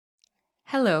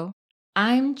Hello,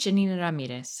 I'm Janina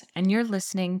Ramirez, and you're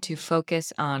listening to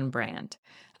Focus on Brand,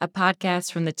 a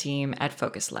podcast from the team at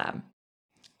Focus Lab.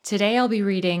 Today I'll be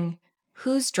reading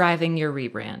Who's Driving Your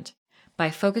Rebrand by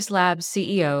Focus Lab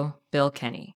CEO Bill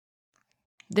Kenny.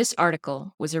 This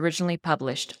article was originally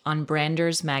published on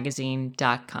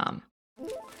brandersmagazine.com.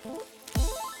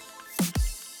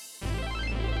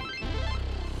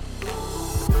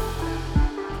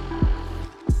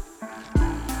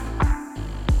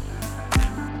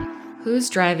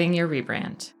 Who's Driving Your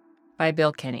Rebrand by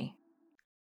Bill Kenny.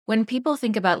 When people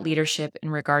think about leadership in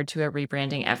regard to a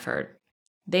rebranding effort,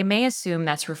 they may assume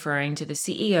that's referring to the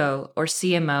CEO or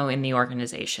CMO in the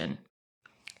organization.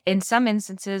 In some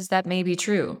instances, that may be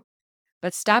true,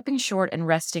 but stopping short and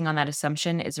resting on that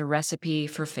assumption is a recipe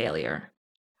for failure.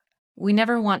 We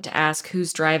never want to ask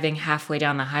who's driving halfway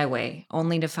down the highway,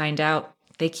 only to find out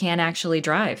they can't actually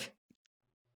drive.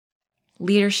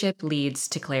 Leadership leads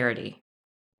to clarity.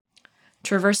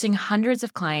 Traversing hundreds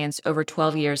of clients over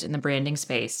 12 years in the branding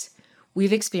space,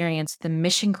 we've experienced the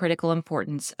mission-critical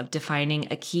importance of defining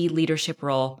a key leadership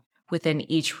role within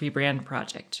each rebrand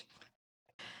project.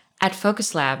 At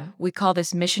Focus Lab, we call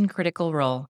this mission-critical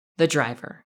role the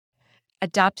driver.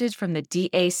 Adopted from the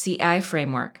DACI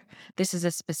framework, this is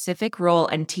a specific role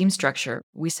and team structure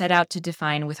we set out to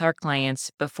define with our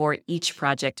clients before each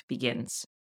project begins.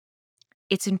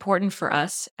 It's important for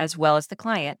us, as well as the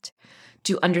client,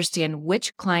 to understand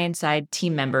which client-side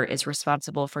team member is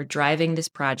responsible for driving this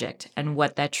project and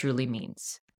what that truly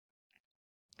means.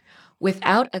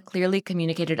 Without a clearly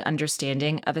communicated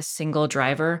understanding of a single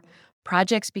driver,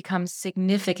 projects become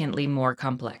significantly more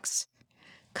complex.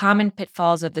 Common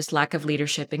pitfalls of this lack of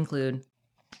leadership include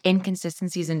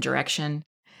inconsistencies in direction,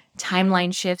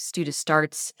 timeline shifts due to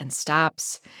starts and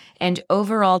stops, and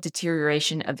overall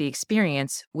deterioration of the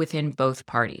experience within both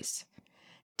parties.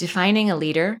 Defining a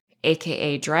leader,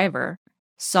 aka driver,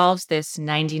 solves this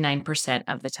 99%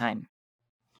 of the time.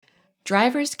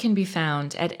 Drivers can be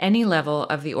found at any level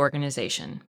of the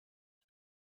organization.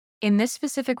 In this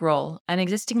specific role, an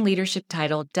existing leadership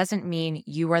title doesn't mean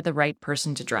you are the right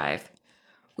person to drive.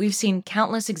 We've seen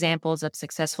countless examples of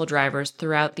successful drivers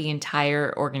throughout the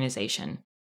entire organization.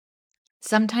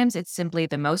 Sometimes it's simply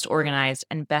the most organized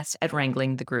and best at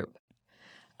wrangling the group.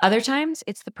 Other times,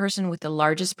 it's the person with the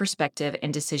largest perspective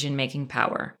and decision-making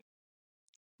power.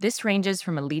 This ranges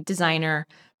from a lead designer,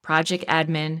 project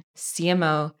admin,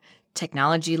 CMO,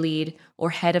 technology lead,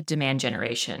 or head of demand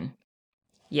generation.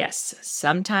 Yes,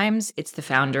 sometimes it's the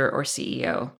founder or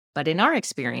CEO, but in our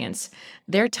experience,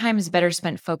 their time is better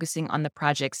spent focusing on the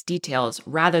project's details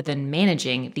rather than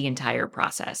managing the entire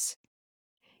process.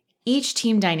 Each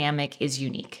team dynamic is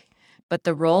unique, but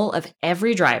the role of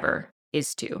every driver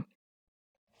is to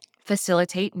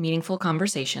facilitate meaningful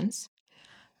conversations,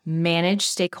 manage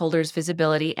stakeholders'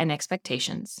 visibility and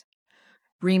expectations,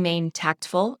 remain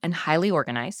tactful and highly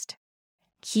organized,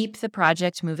 keep the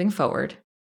project moving forward,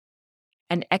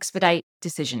 and expedite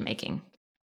decision-making.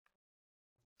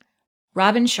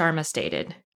 Robin Sharma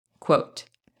stated, quote,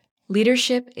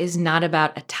 "Leadership is not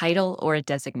about a title or a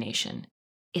designation.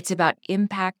 It's about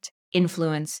impact,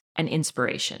 influence, and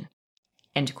inspiration."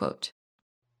 End quote.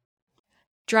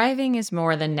 Driving is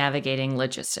more than navigating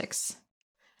logistics.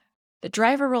 The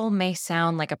driver role may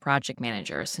sound like a project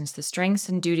manager since the strengths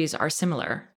and duties are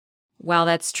similar. While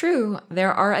that's true,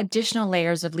 there are additional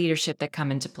layers of leadership that come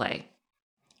into play.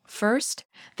 First,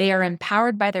 they are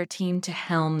empowered by their team to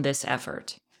helm this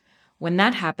effort. When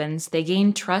that happens, they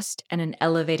gain trust and an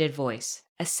elevated voice,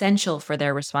 essential for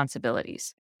their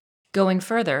responsibilities. Going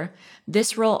further,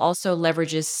 this role also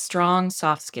leverages strong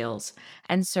soft skills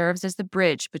and serves as the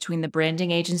bridge between the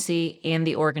branding agency and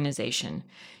the organization,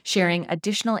 sharing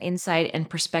additional insight and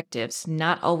perspectives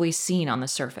not always seen on the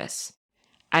surface.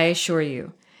 I assure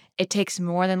you, it takes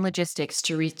more than logistics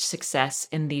to reach success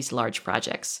in these large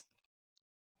projects.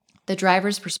 The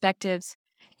driver's perspectives,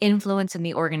 influence in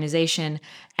the organization,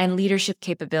 and leadership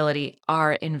capability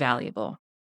are invaluable.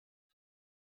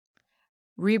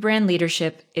 Rebrand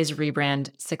leadership is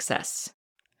rebrand success.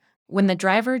 When the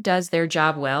driver does their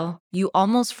job well, you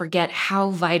almost forget how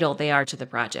vital they are to the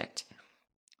project.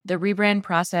 The rebrand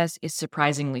process is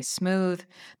surprisingly smooth,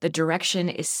 the direction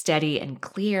is steady and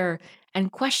clear,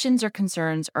 and questions or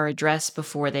concerns are addressed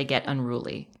before they get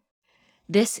unruly.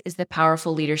 This is the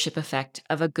powerful leadership effect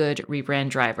of a good rebrand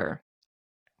driver.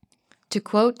 To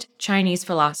quote Chinese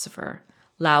philosopher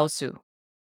Lao Tzu,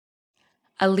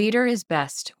 "A leader is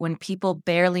best when people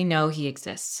barely know he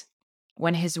exists.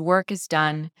 When his work is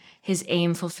done, his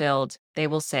aim fulfilled, they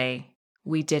will say,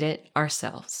 'We did it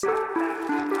ourselves.'"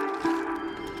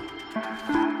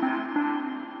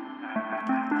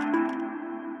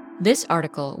 This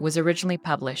article was originally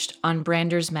published on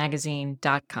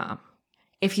brandersmagazine.com.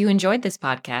 If you enjoyed this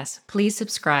podcast, please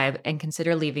subscribe and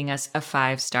consider leaving us a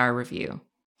 5-star review.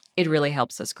 It really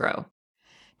helps us grow.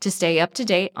 To stay up to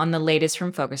date on the latest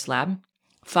from Focus Lab,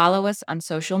 follow us on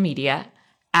social media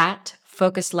at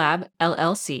Focus Lab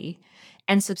LLC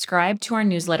and subscribe to our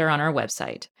newsletter on our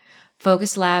website,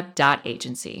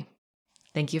 focuslab.agency.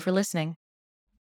 Thank you for listening.